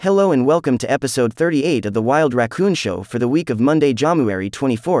Hello and welcome to episode 38 of the Wild Raccoon Show for the week of Monday, January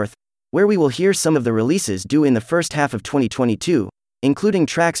 24th, where we will hear some of the releases due in the first half of 2022, including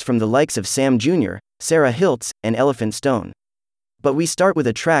tracks from the likes of Sam Jr., Sarah Hiltz, and Elephant Stone. But we start with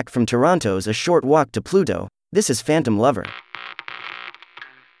a track from Toronto's A Short Walk to Pluto. This is Phantom Lover.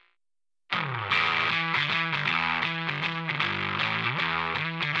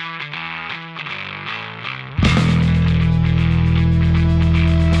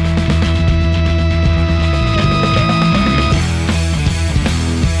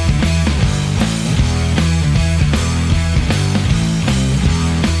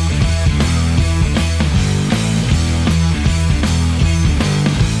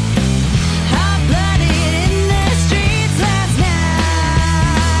 Hot blooded in the streets last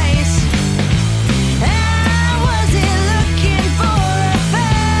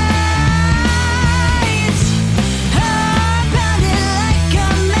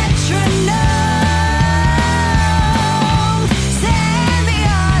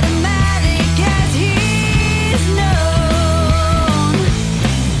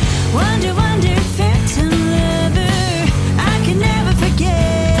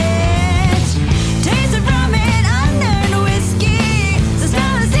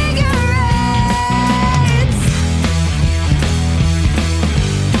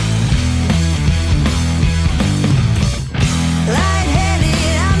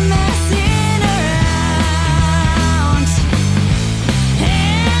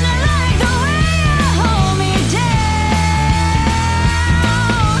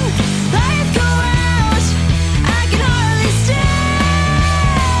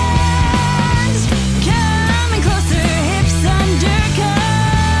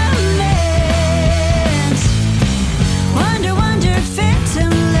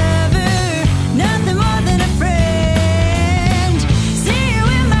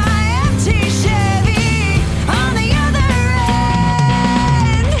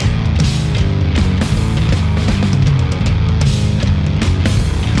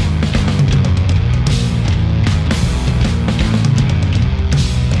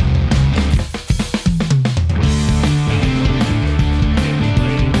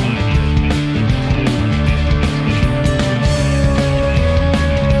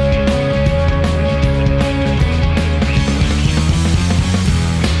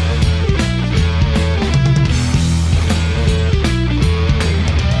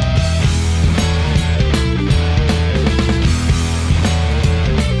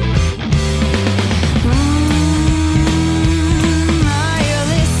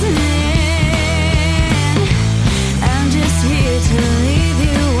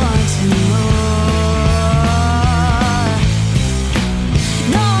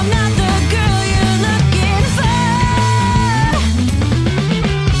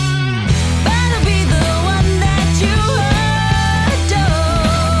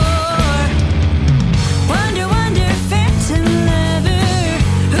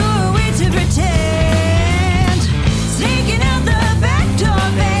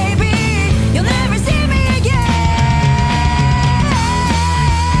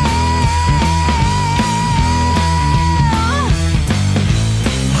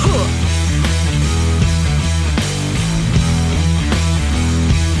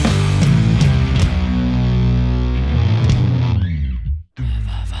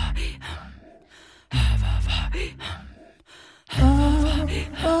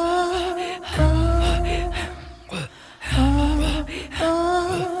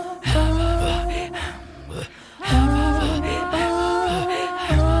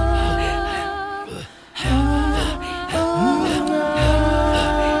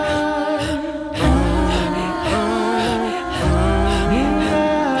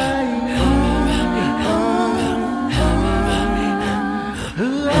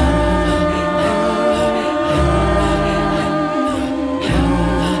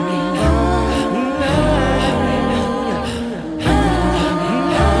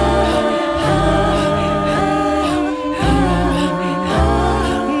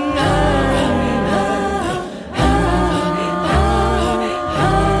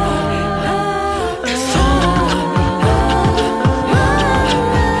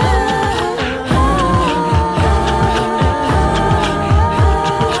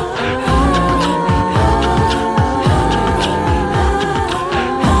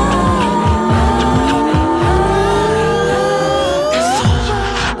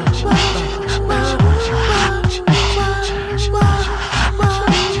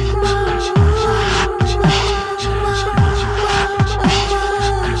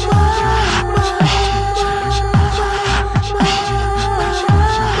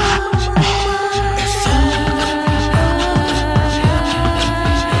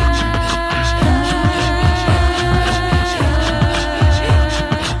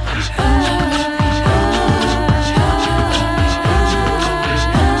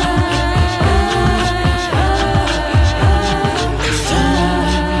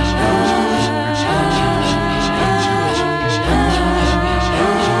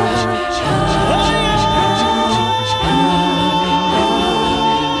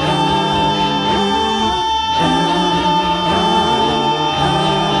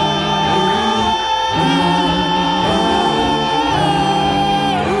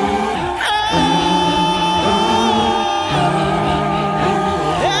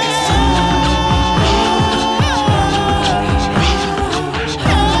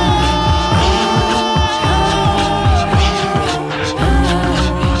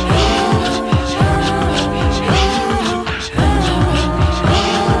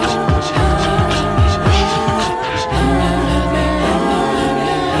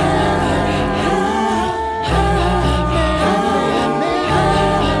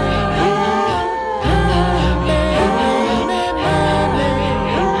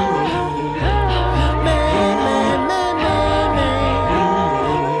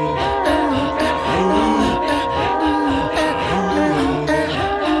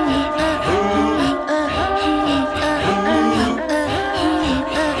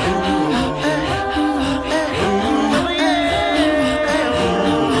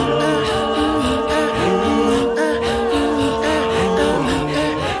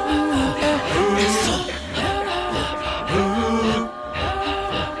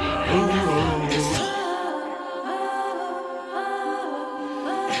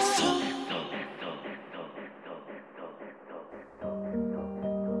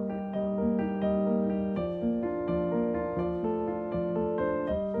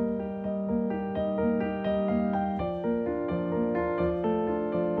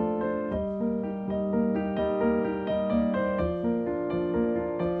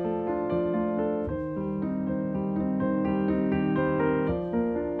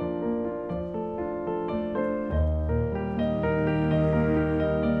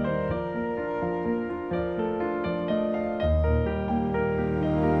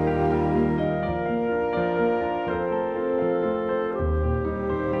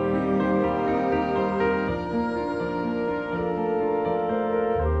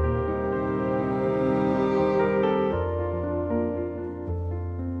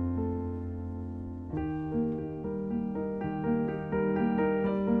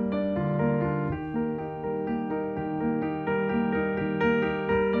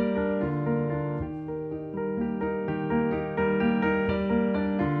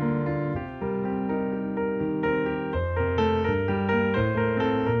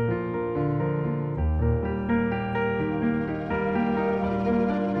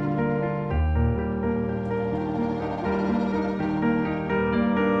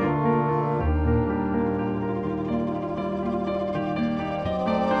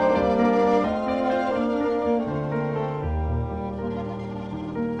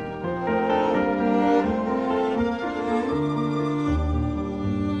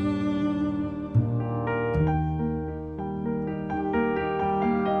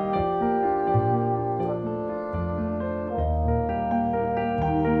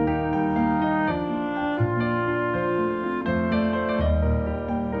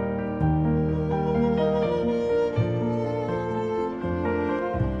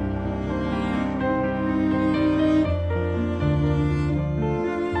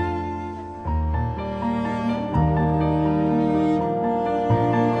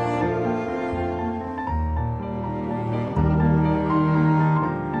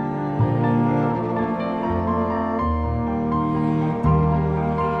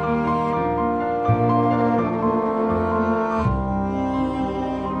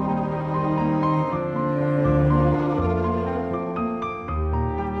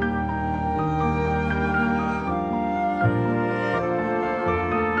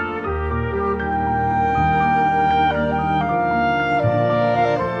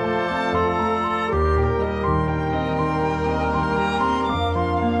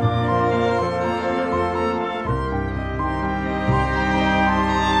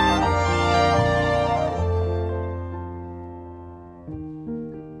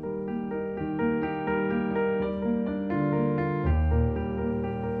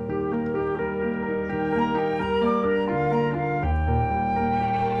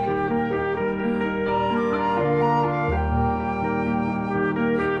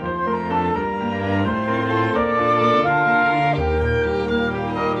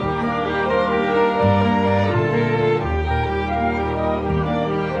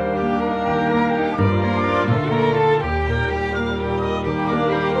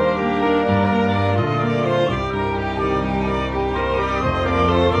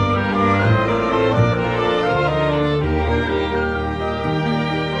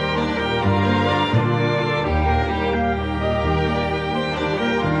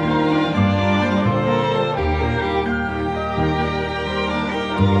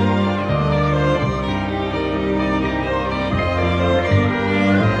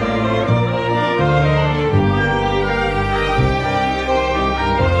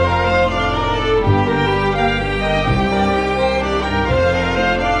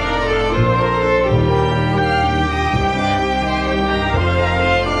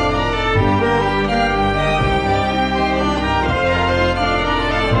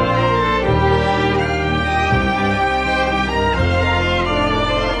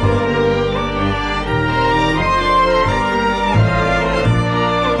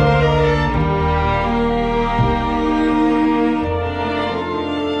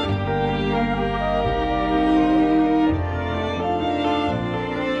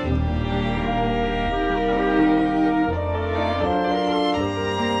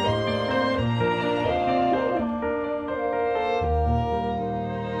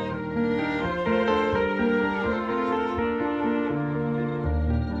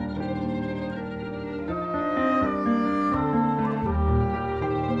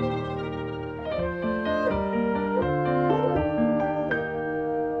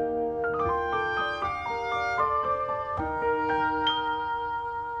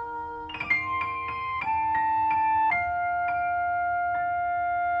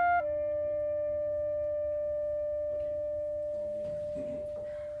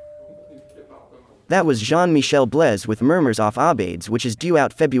That was Jean-Michel Blaise with Murmurs off Abades, which is due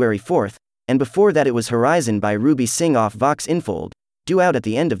out February 4th, and before that it was Horizon by Ruby Singh off Vox Infold, due out at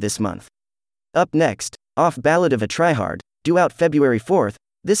the end of this month. Up next, off Ballad of a Tryhard, due out February 4th,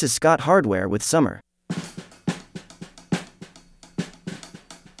 this is Scott Hardware with Summer.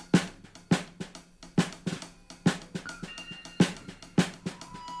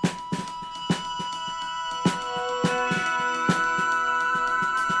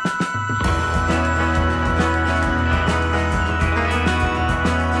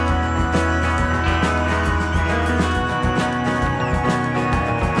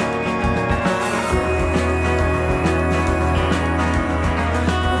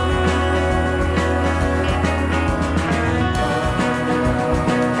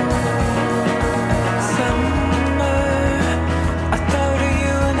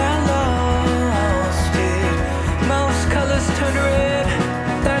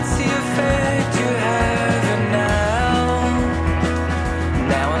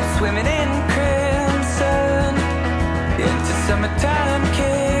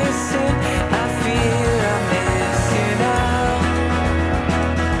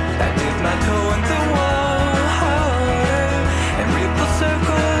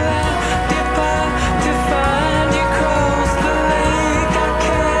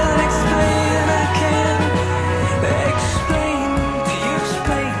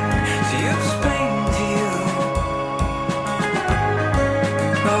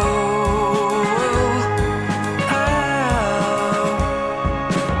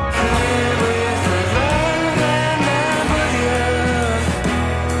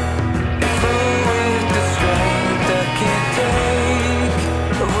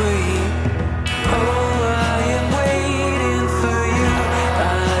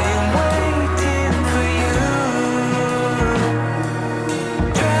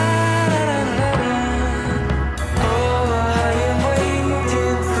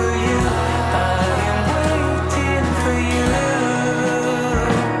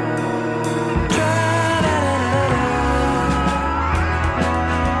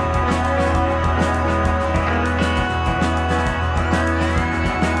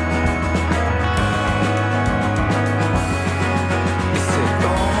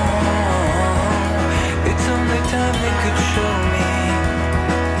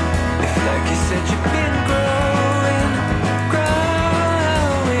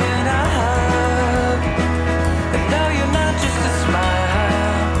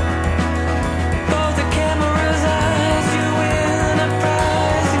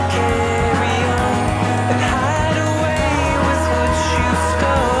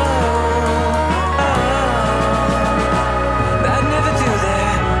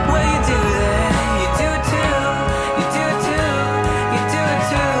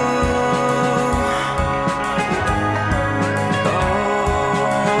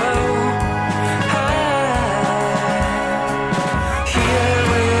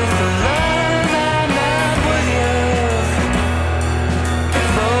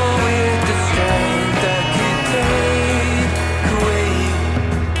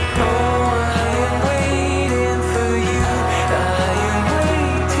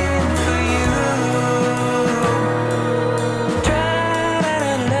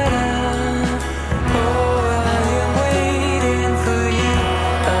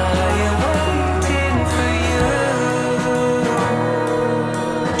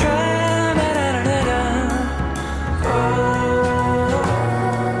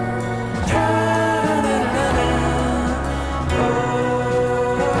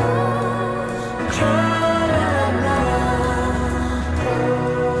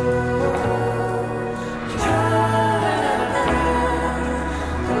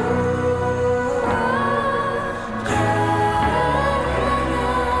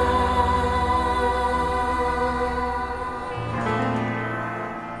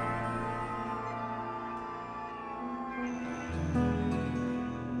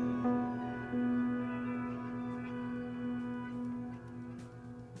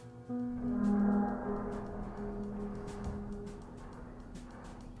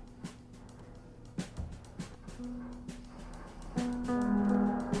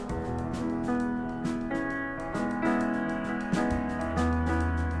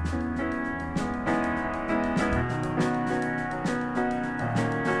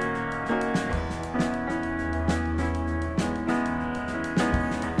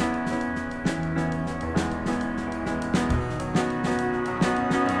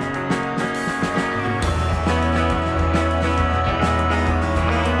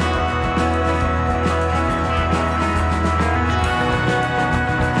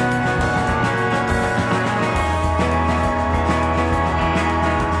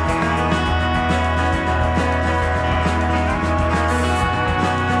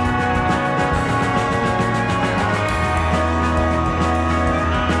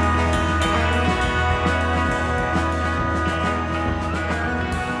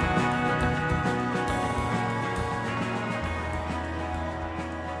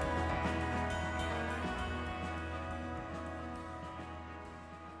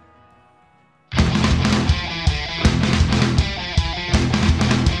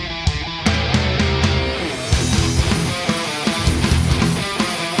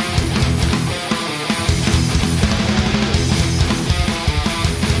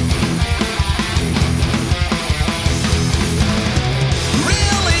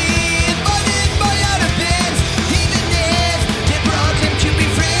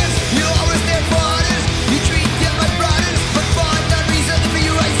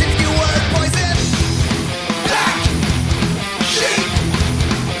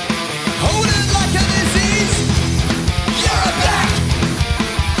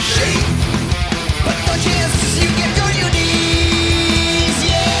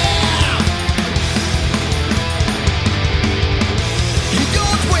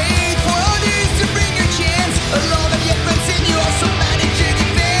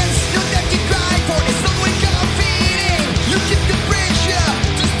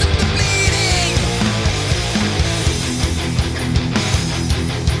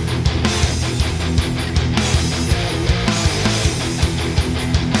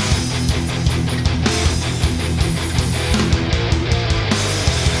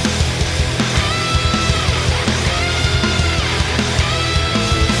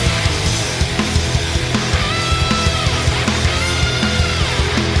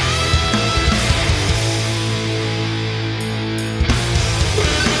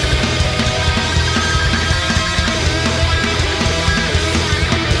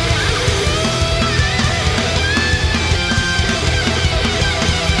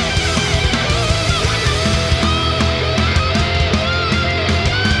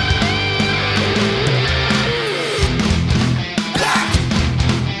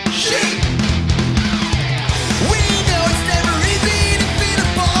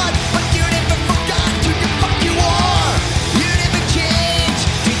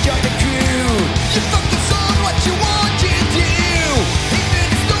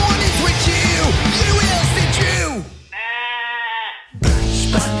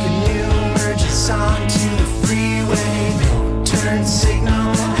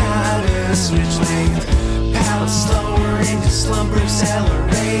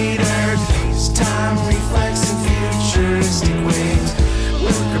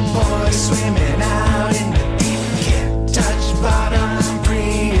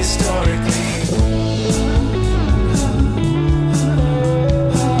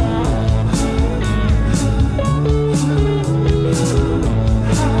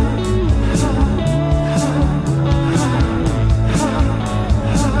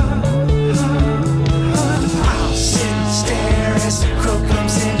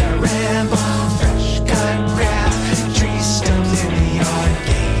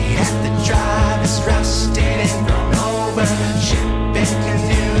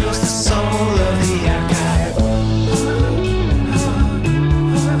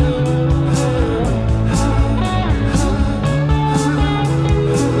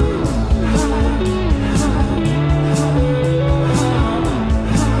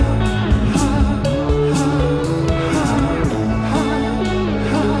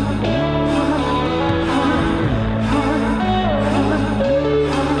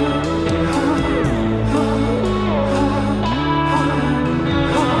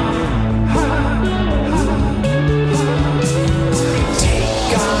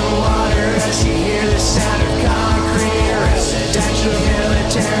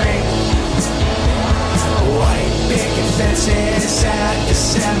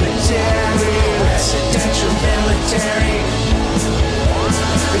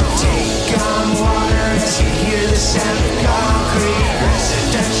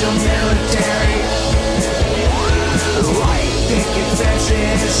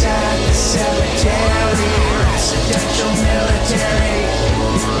 inside the cemetery, residential military.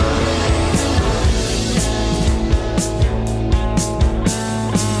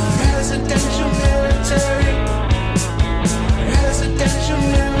 Residential military. Residential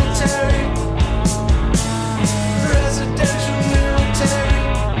military. Residential military.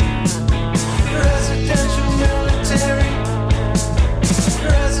 Residential military.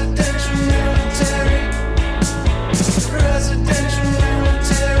 Residential military. Residential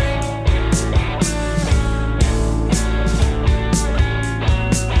military.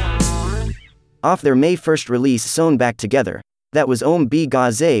 Off their May 1st release Sewn Back Together, that was Om B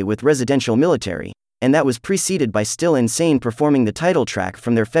Gaze with Residential Military, and that was preceded by Still Insane performing the title track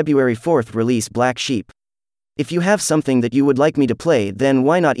from their February 4th release Black Sheep. If you have something that you would like me to play, then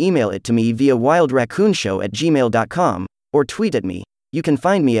why not email it to me via wildraccoonshow@gmail.com, or tweet at me. You can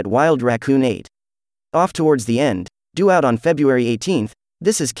find me at wildraccoon8. Off towards the end, due out on February 18th,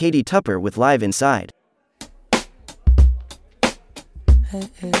 this is Katie Tupper with Live Inside. Hey,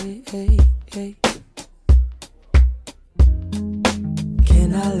 hey, hey, hey.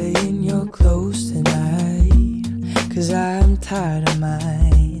 Can I lay in your clothes tonight? 'Cause I'm tired of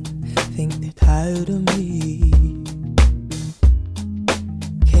mine. Think they're tired of me.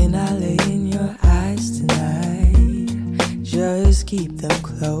 Can I lay in your eyes tonight? Just keep them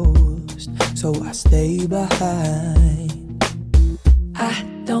closed so I stay behind. I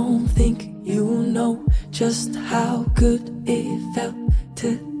don't think you know just how good it felt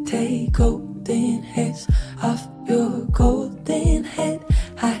to take golden hairs off your golden head.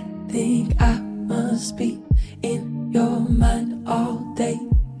 I think I must be in your mind all day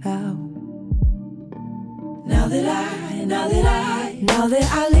now. Now that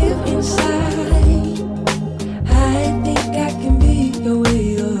I live inside, I think I can be your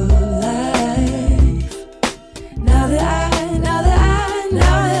way of life. Now that I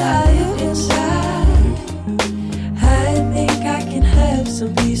live inside, I think I can have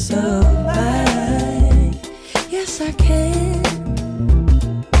some peace of mind. Yes, I can.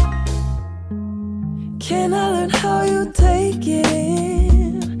 Can I learn how you take it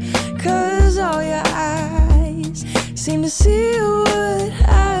in? 'Cause all your eyes seem to see what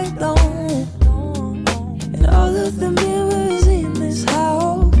I don't. And all of the mirrors in this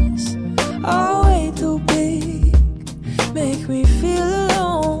house are way too big, make me feel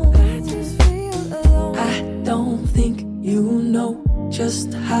alone. I don't think you know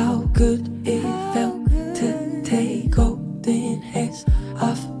just how good it felt to take golden hairs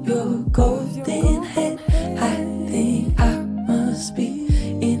off your golden head. I think I must be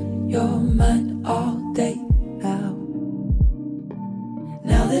in your mind all day now.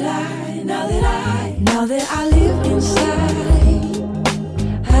 Now that I live inside,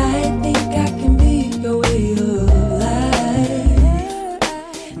 I think I can be your way of life.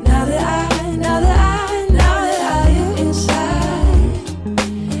 Now that I live inside,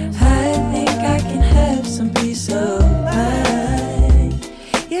 I think I can have some peace of mind.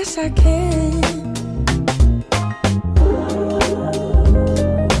 Yes, I can.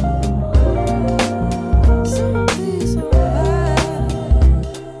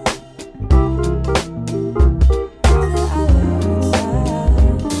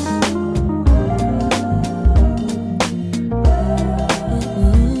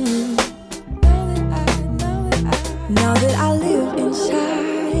 Now that I live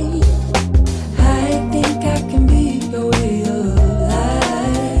inside, I think I can be your way of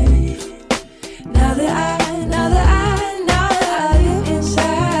life. Now that I live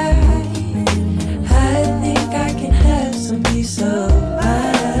inside, I think I can have some peace of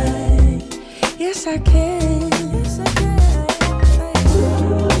mind. Yes, I can. Yes, I can.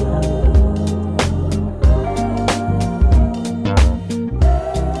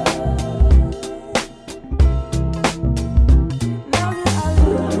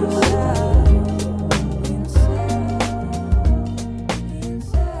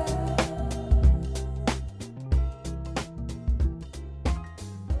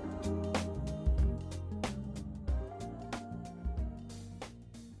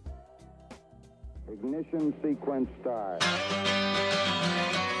 Ignition sequence start.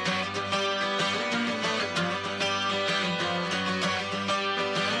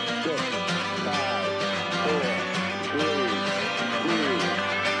 6, 5, 4, 3, 2,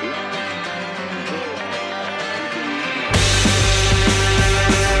 1.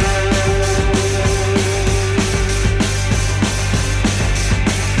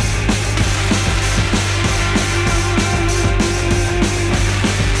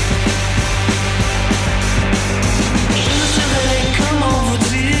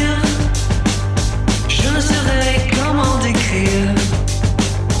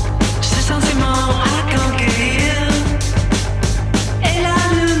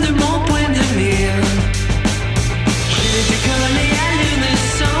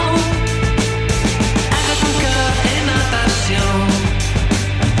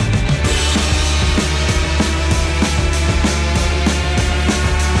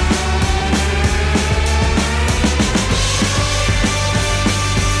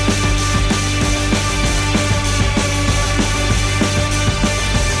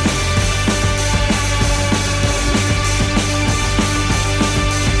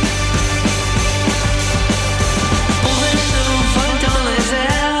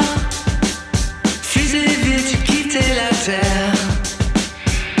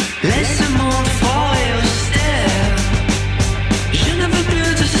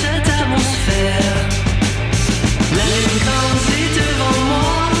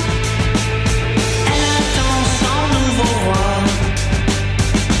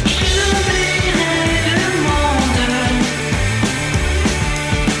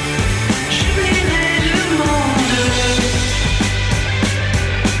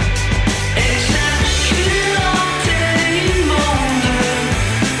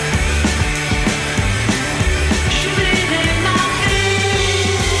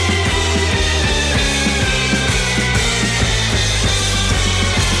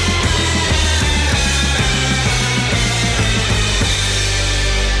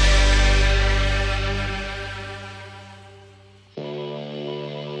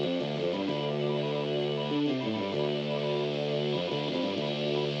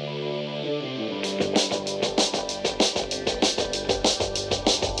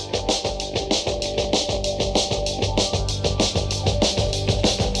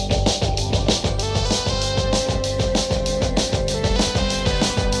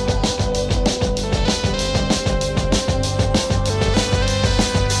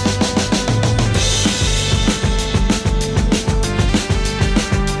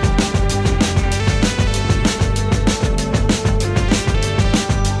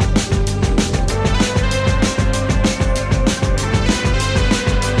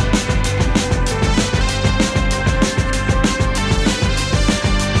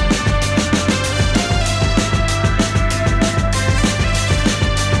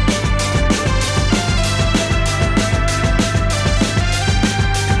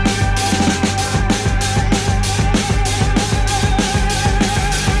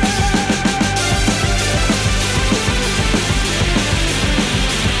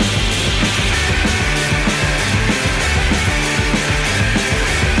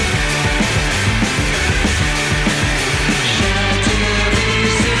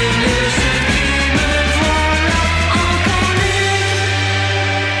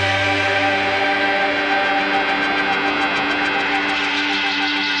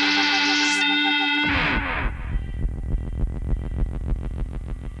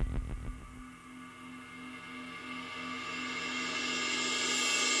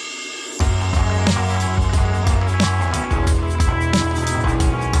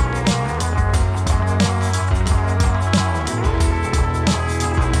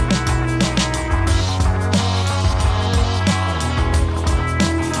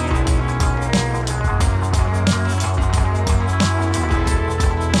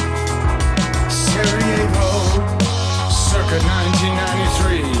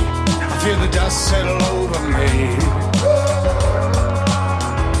 settle over me.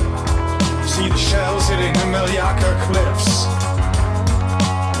 See the shells hitting the Miliaka cliffs.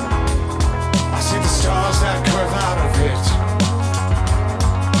 I see the stars that curve out of it.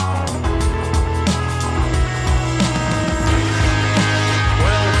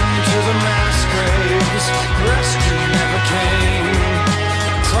 Welcome to the mass graves. Rescue never came.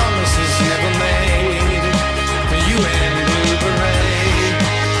 Promises never made. The UN Blue Beret.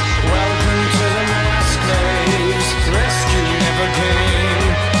 Welcome to the mass graves. Rescue never came.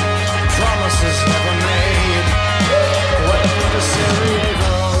 Promises never made. Welcome to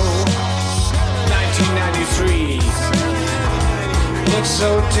Sarajevo. 1993. Looks so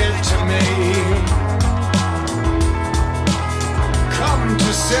dead to me. Come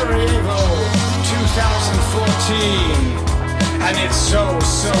to Sarajevo 2014. And it's so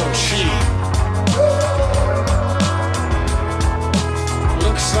cheap.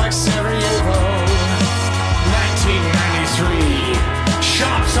 Looks like Sarajevo 1993.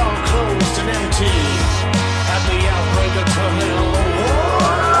 Shops all closed and empty. At the outbreak terminal.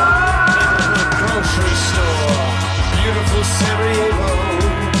 Neighborhood grocery store. Beautiful Sarajevo.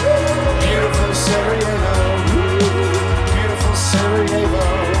 Beautiful Sarajevo. Beautiful Sarajevo.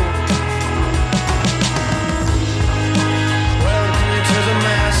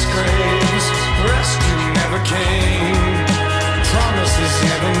 Graves, rescue never came, promises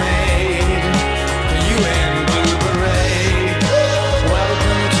never made, the UN Blue Beret.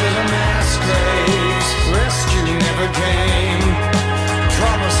 Welcome to the mass graves, rescue never came,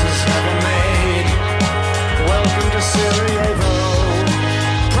 promises never made. Welcome to Sarajevo,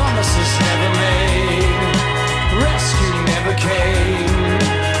 promises never made, rescue never came,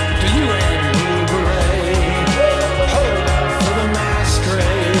 the UN Blue Beret. Hold on for the mass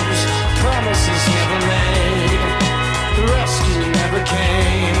graves. Promises never made, the rescue never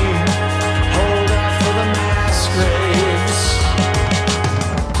came. Hold out for the mass graves.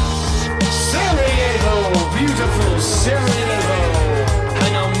 Sarajevo, beautiful Sarajevo. I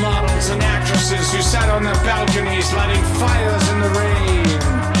know models and actresses who sat on their balconies lighting fires in the rain.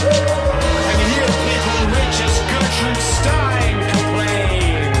 And hear people rich as Gertrude Stein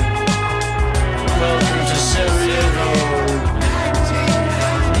complain. Welcome to Sarajevo.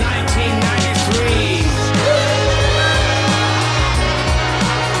 1993.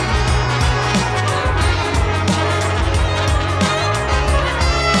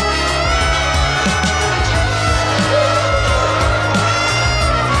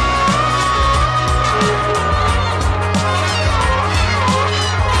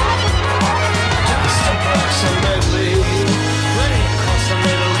 Just approximately, running across the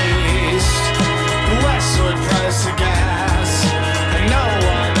Middle East, the westward price of gas, and no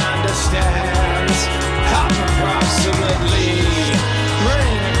one understands how approximately,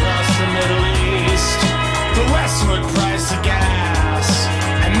 running across the Middle East, the westward price of gas,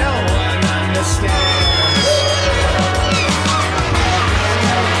 and no one understands.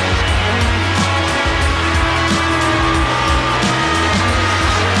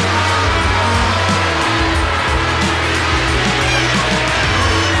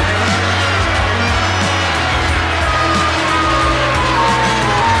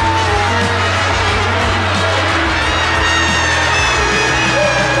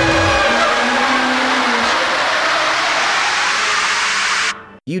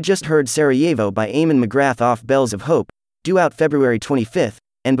 You just heard Sarajevo by Eamon McGrath off Bells of Hope, due out February 25th,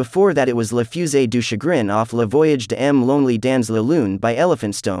 and before that it was La Fusée du Chagrin off Le Voyage de M. Lonely Dans la Lune by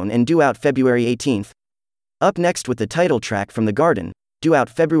Elephant Stone and due out February 18th. Up next with the title track from The Garden, due out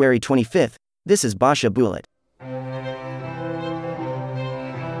February 25th, this is Basha Bullet.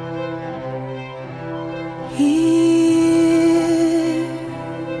 Here,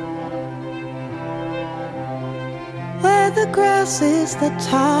 where the grass is the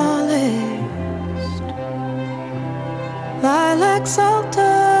tallest, lilacs all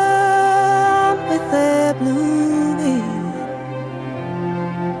done with their blooming.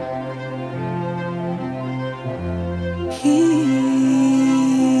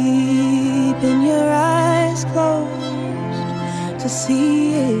 Keeping your eyes closed to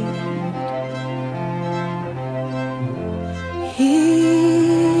see it. Here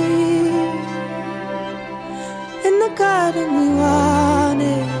in the garden we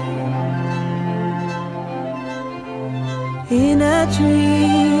wanted, in a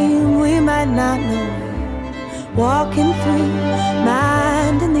dream we might not know it, walking through,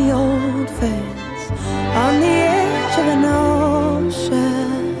 minding the old fence on the edge of an ocean.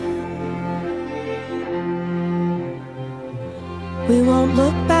 We won't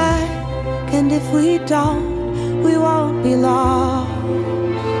look back, and if we don't, we won't be lost.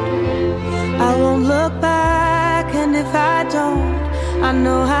 I I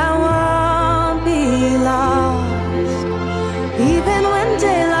know I won't be lost. Even when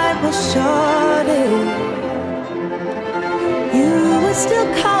daylight was shorter, you were still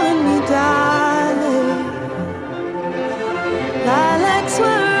calling me darling. Lilacs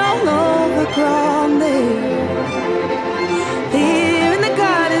were all overgrown there. Here in the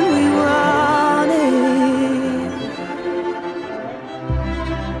garden we wanted.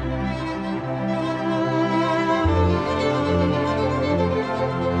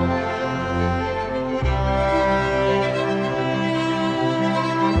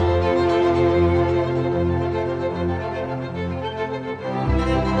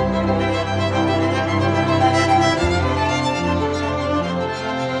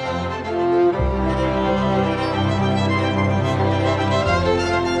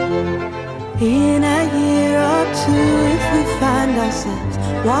 In a year or two, if we find ourselves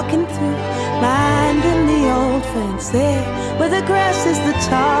walking through, minding the old fence there where the grass is the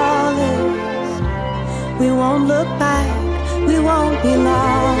tallest, we won't look back, we won't be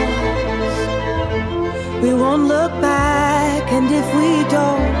lost. We won't look back, and if we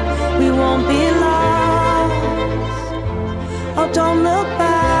don't, we won't be lost. Oh, don't look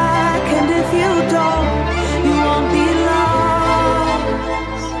back, and if you don't, you won't be lost.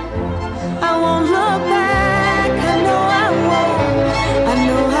 I won't look back, I know I won't, I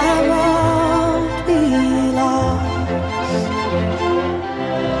know I won't be lost.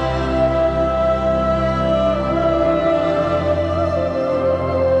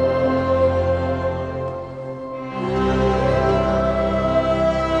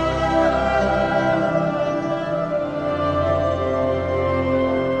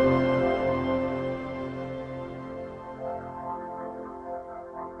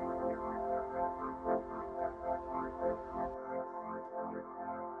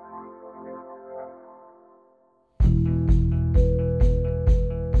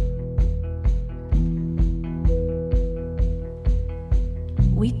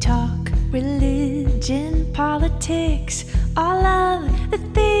 We talk religion, politics, all of the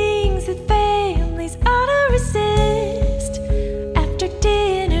things that families ought to resist after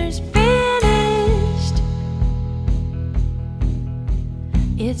dinner's finished.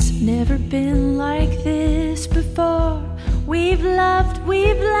 It's never been like this before. We've loved,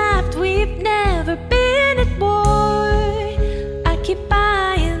 we've laughed, we've never been at war. I keep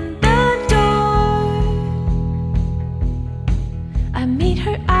eyeing the door. I meet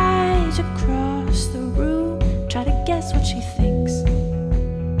her eyes across the room, try to guess what she thinks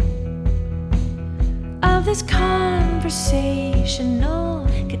of this conversational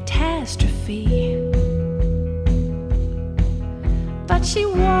catastrophe. But she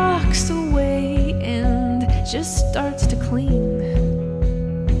walks away and just starts to clean.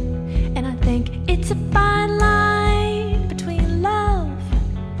 And I think it's a fine line between love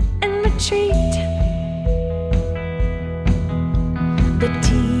and retreat. The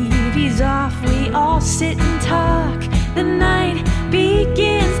TV's off, we all sit and talk. The night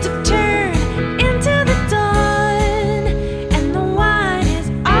begins to turn into the dawn, and the wine is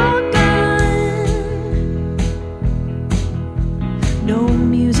all gone. No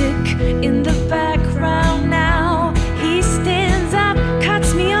music in the background now. He stands up,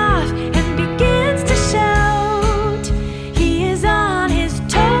 cuts me off, and begins to shout. He is on his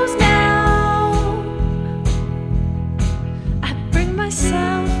toes now. I bring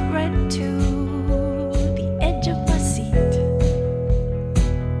myself right to the edge of my seat,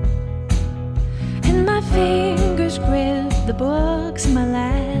 and my fingers grip the books in my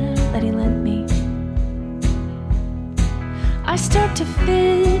lap that he lent me. I start to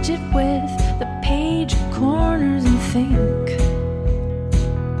fidget with the page corners and think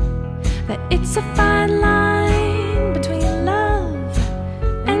that it's a fine line between love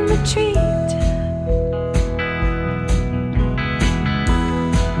and retreat.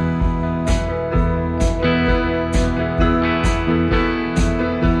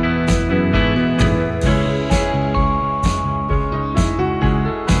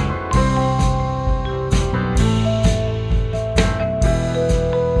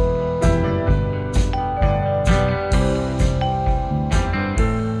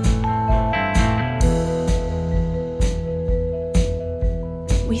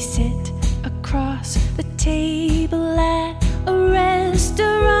 We sit across the table at a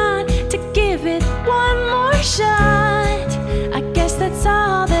restaurant to give it one more shot. I guess that's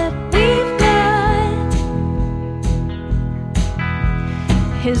all that we've got.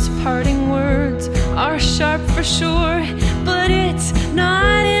 His parting words are sharp for sure, but it's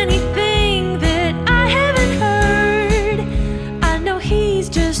not anything that I haven't heard. I know he's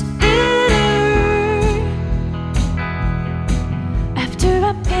just bitter after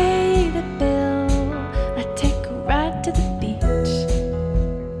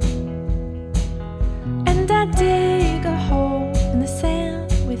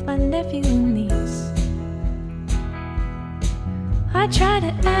nephew and niece. I try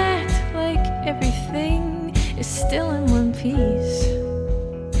to act like everything is still in one piece,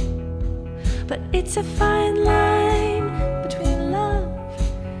 but it's a fine line between love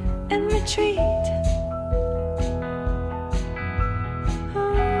and retreat.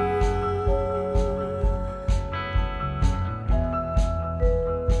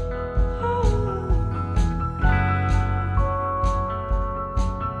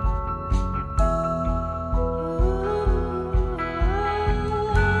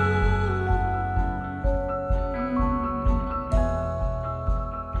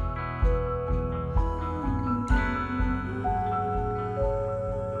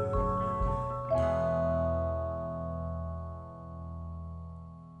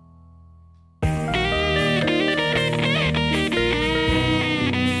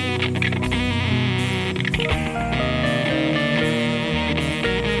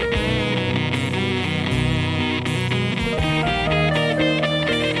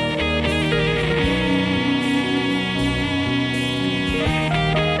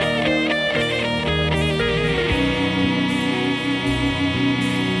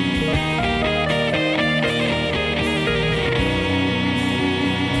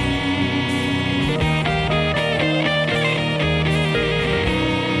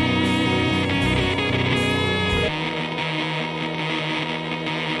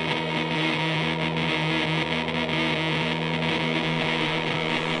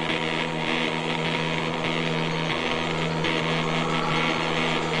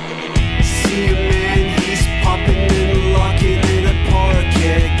 See a man, he's popping and locking in a park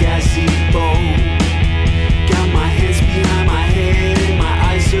at a gazebo. Got my hands behind my head and my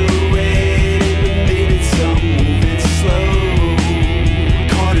eyes are red, and the minutes are moving slow.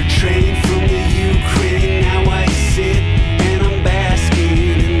 Caught a train from the Ukraine, now I sit and I'm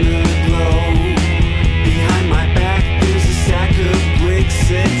basking in the glow. Behind my back there's a sack of bricks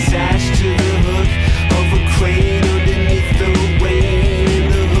attached to the hook of a crane underneath the rain.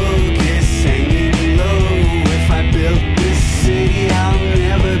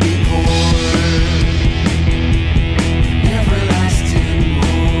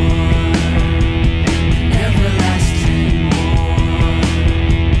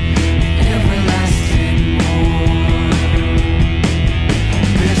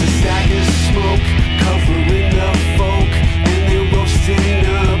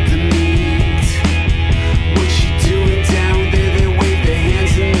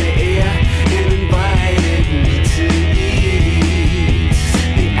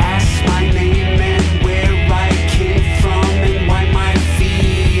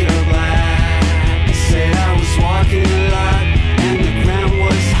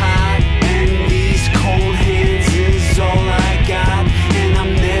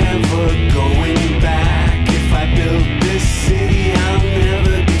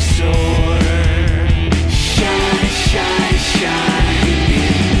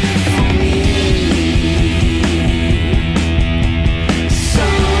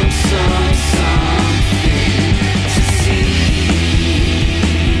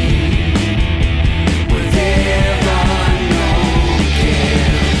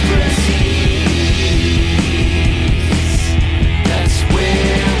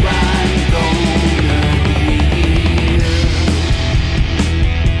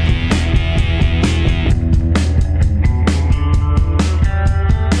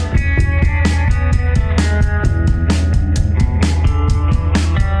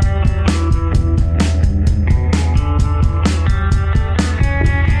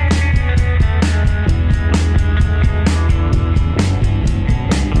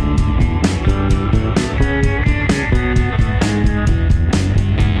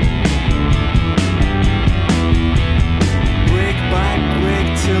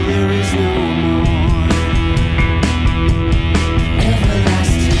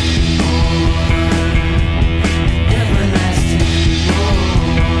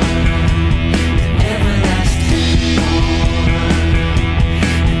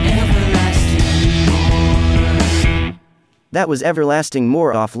 That was Everlasting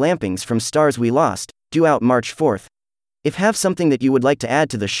More off Lampings from Stars We Lost, due out March 4th. If have something that you would like to add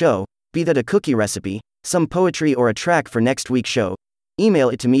to the show, be that a cookie recipe, some poetry or a track for next week's show, email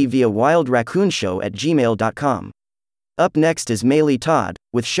it to me via wildraccoonshow@gmail.com. Up next is Maylee Todd,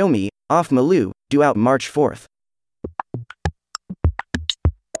 with Show Me, off Malou, due out March 4th.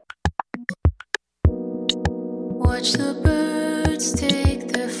 Watch the birds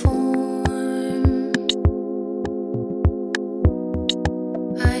take their form.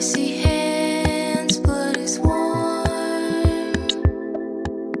 I see hands, blood is warm.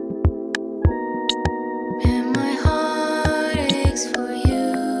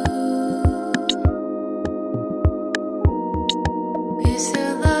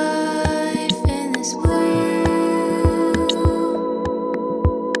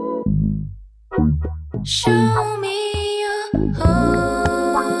 Show me your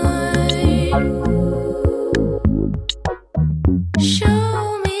heart.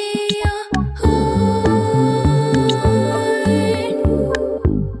 Show me your heart.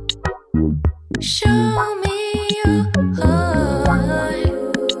 Show me your heart.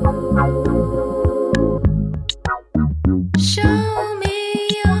 Show me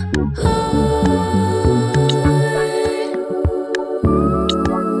your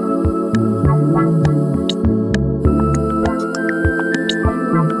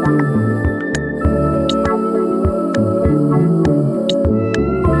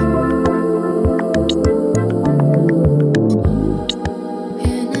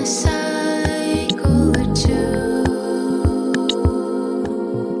in a cycle or two.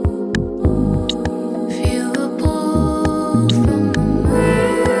 Feel a pull from the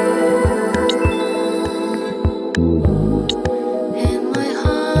moon, and my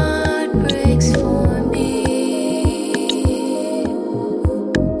heart breaks for me.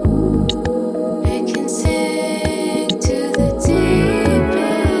 It can sink to the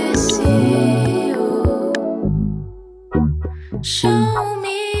deepest sea. Show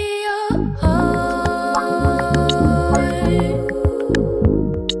me your heart.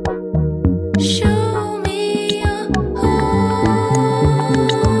 Show me your heart.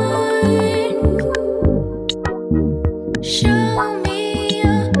 Show me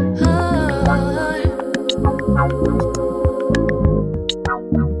your heart.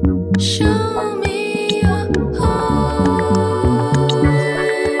 Show me your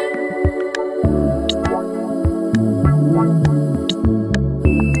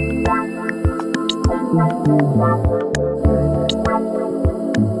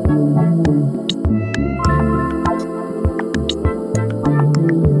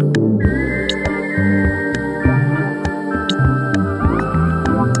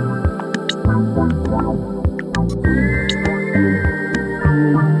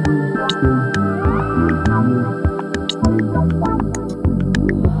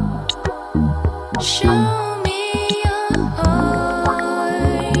Show me your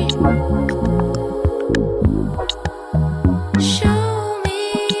heart. Show me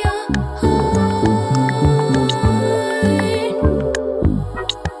your heart.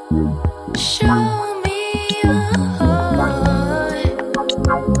 Show me your heart.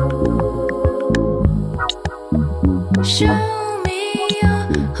 Show me your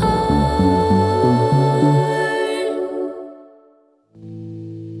heart.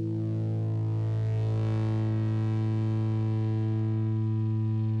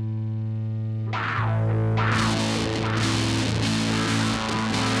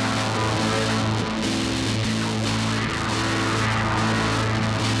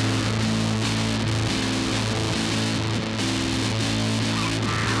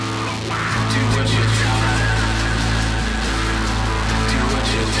 Do what you try.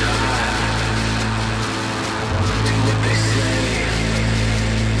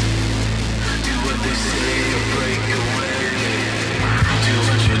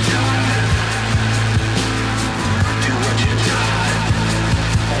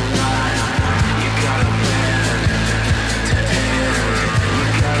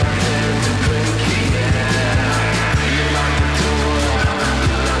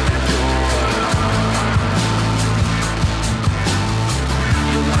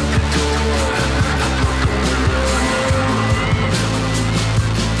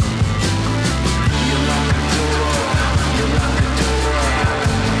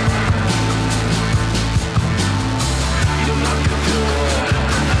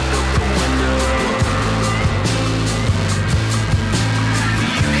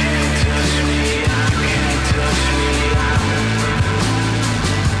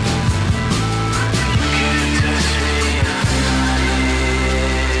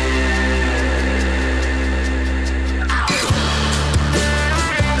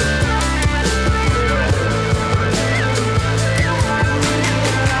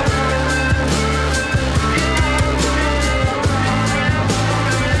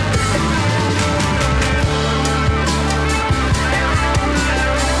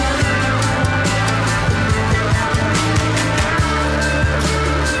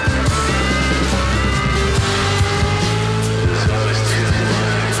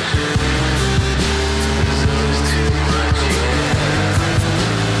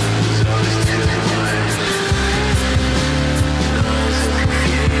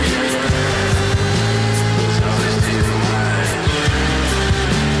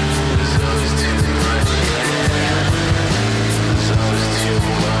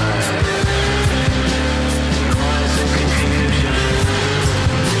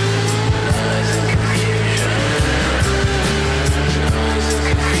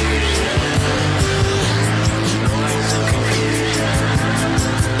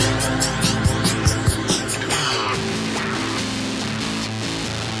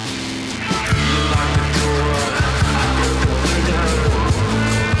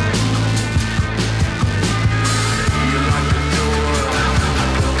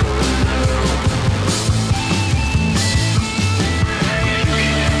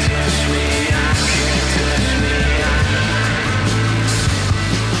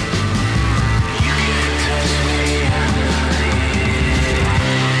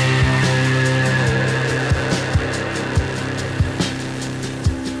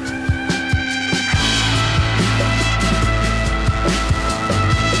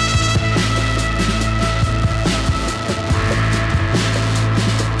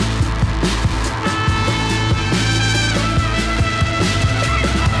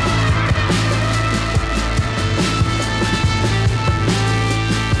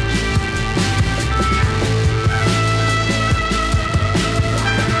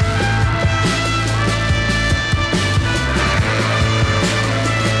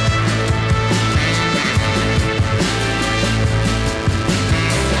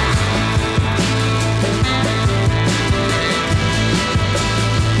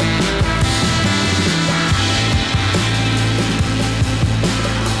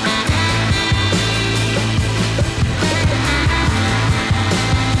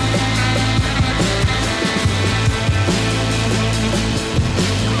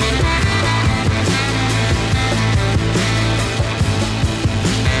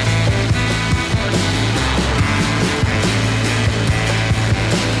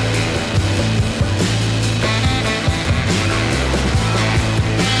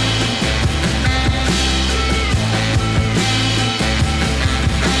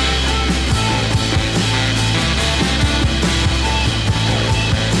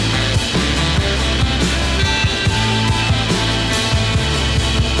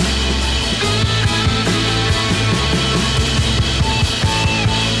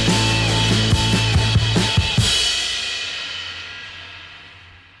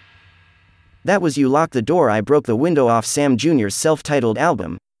 That was You Lock the Door I Broke the Window off Sam Jr.'s self-titled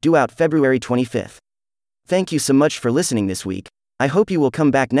album, due out February 25th. Thank you so much for listening this week. I hope you will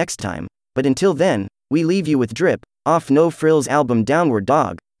come back next time, but until then, we leave you with Drip, off No Frills album Downward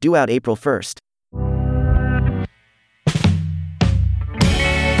Dog, due out April 1st.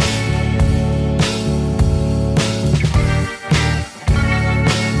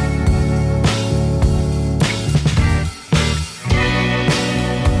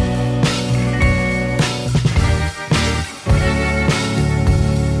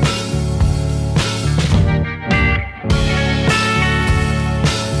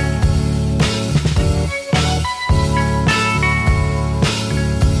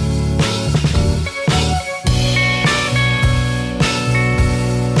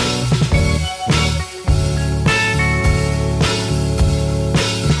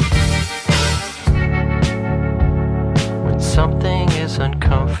 Something is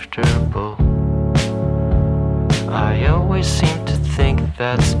uncomfortable, I always seem to think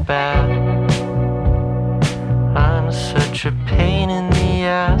that's bad. I'm such a pain in the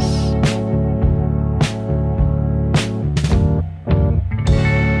ass.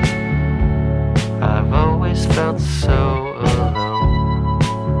 I've always felt so alone.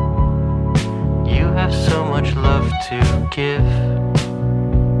 You have so much love to give.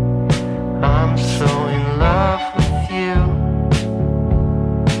 I'm so in love with you.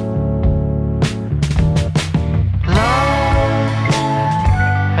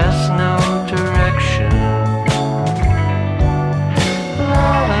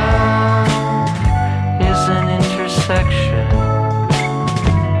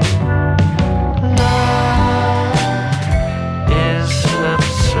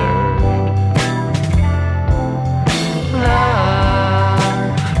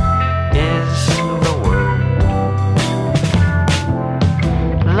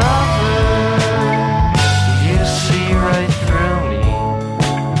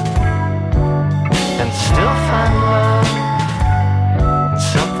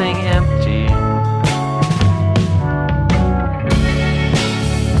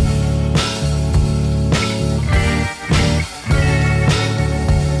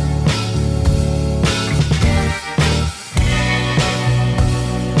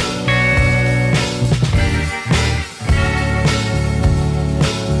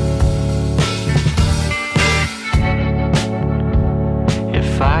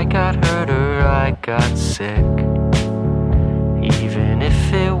 Got sick, even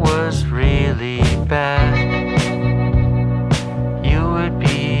if it was really bad, you would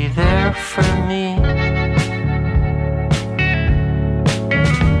be there for me.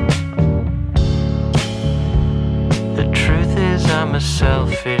 The truth is I'm a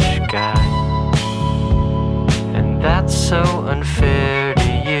selfish guy, and that's so unfair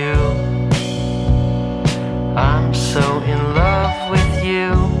to you. I'm so in love with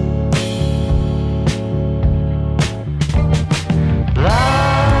you.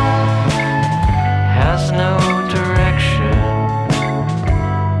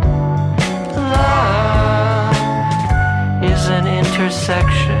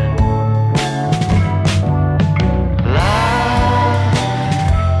 Intersection. Love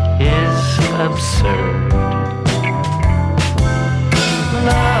is absurd.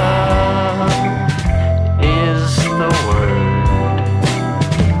 Love is the word.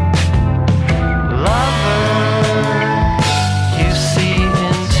 Lover, you see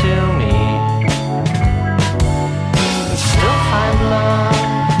into me and still find love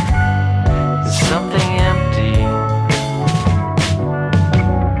in something empty.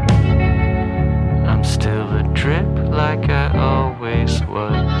 Drip like I always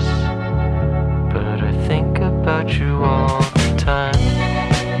was, but I think about you all the time.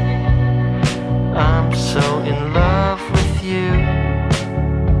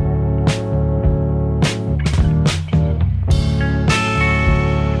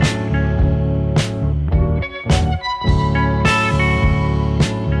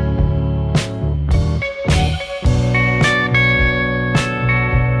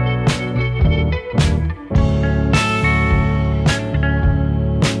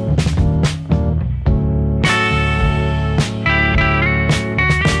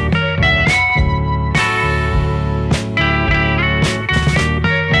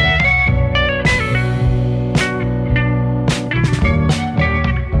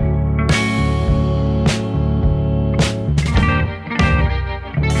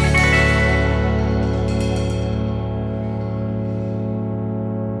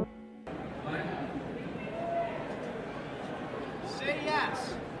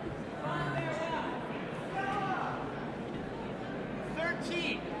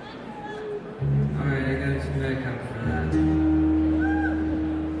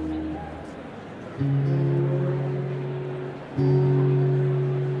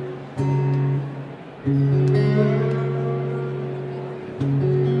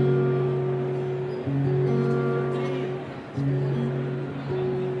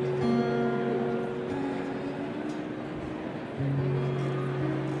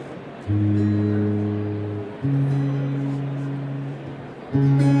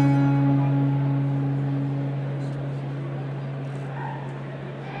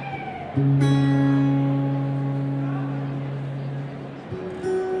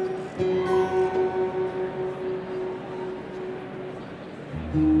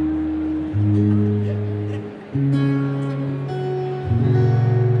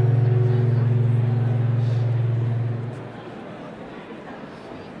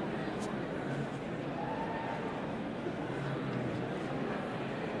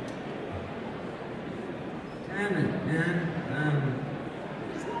 Damn it, man.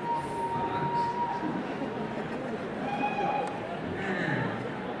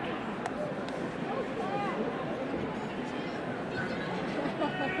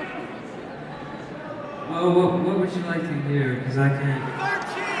 Well, what would you like to hear? Because I can't.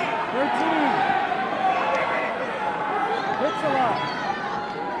 13! Hits a lot.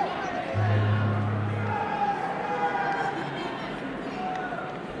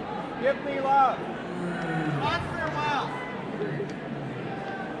 Give me love. Not for a while.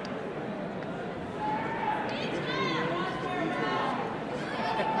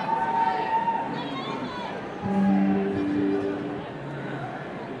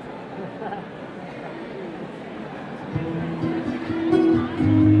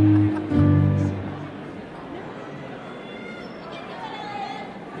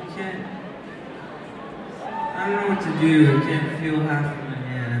 I don't know what to do. I can't feel half of my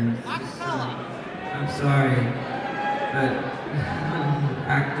hands. I'm sorry, but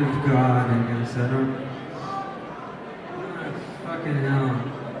act of God, I guess. I don't. Fucking hell.